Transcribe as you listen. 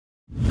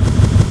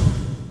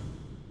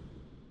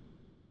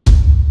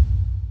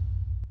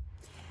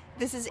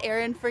This is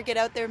Erin for Get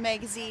Out There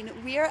magazine.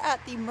 We are at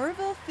the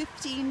Merville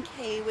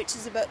 15K, which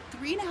is about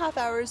 3.5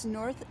 hours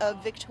north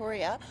of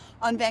Victoria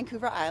on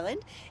Vancouver Island.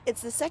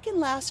 It's the second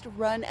last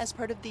run as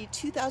part of the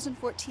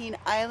 2014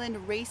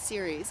 Island Race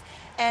Series,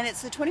 and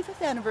it's the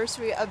 25th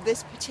anniversary of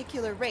this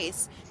particular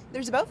race.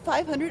 There's about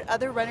 500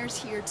 other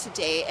runners here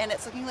today, and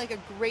it's looking like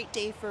a great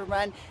day for a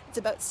run. It's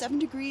about 7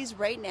 degrees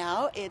right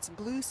now. It's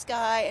blue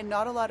sky and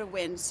not a lot of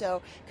wind,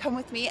 so come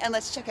with me and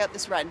let's check out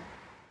this run.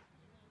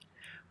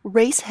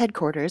 Race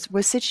headquarters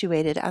was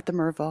situated at the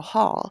Merville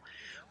Hall,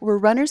 where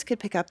runners could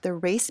pick up their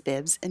race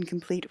bibs and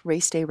complete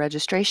race day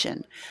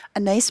registration, a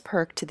nice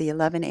perk to the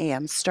 11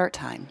 a.m. start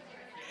time.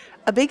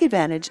 A big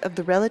advantage of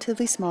the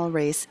relatively small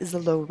race is the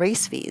low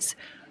race fees.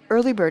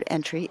 Early bird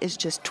entry is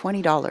just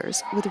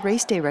 $20, with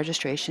race day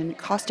registration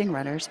costing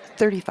runners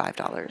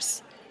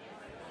 $35.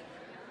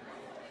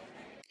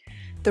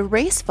 The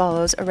race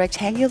follows a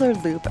rectangular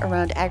loop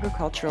around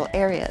agricultural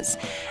areas,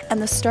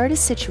 and the start is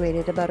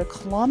situated about 1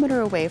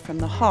 kilometer away from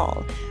the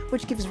hall,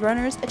 which gives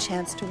runners a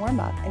chance to warm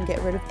up and get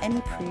rid of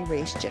any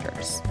pre-race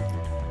jitters.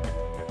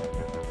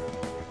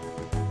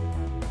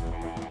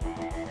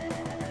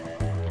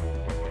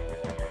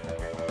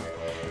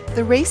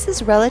 The race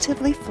is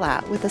relatively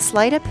flat, with a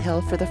slight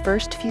uphill for the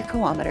first few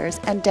kilometers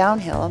and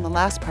downhill on the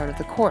last part of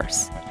the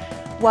course.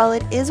 While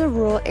it is a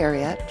rural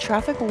area,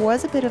 traffic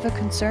was a bit of a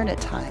concern at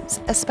times,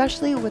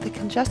 especially with a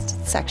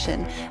congested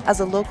section,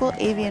 as a local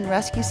avian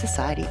rescue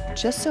society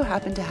just so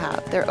happened to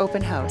have their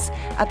open house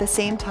at the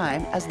same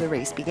time as the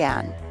race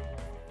began.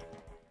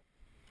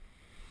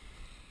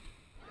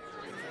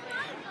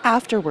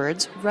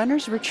 Afterwards,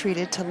 runners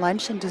retreated to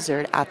lunch and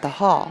dessert at the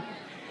hall.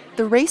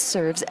 The race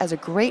serves as a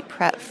great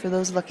prep for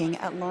those looking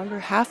at longer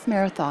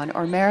half-marathon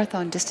or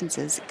marathon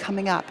distances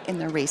coming up in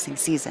their racing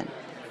season.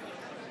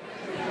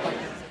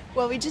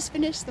 Well, we just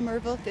finished the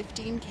Merville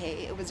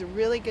 15K. It was a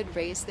really good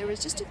race. There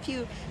was just a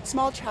few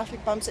small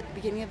traffic bumps at the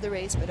beginning of the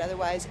race, but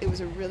otherwise it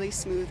was a really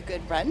smooth,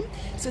 good run.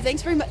 So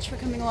thanks very much for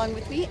coming along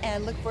with me,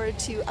 and look forward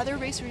to other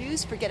race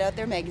reviews for Get Out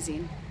There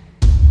magazine.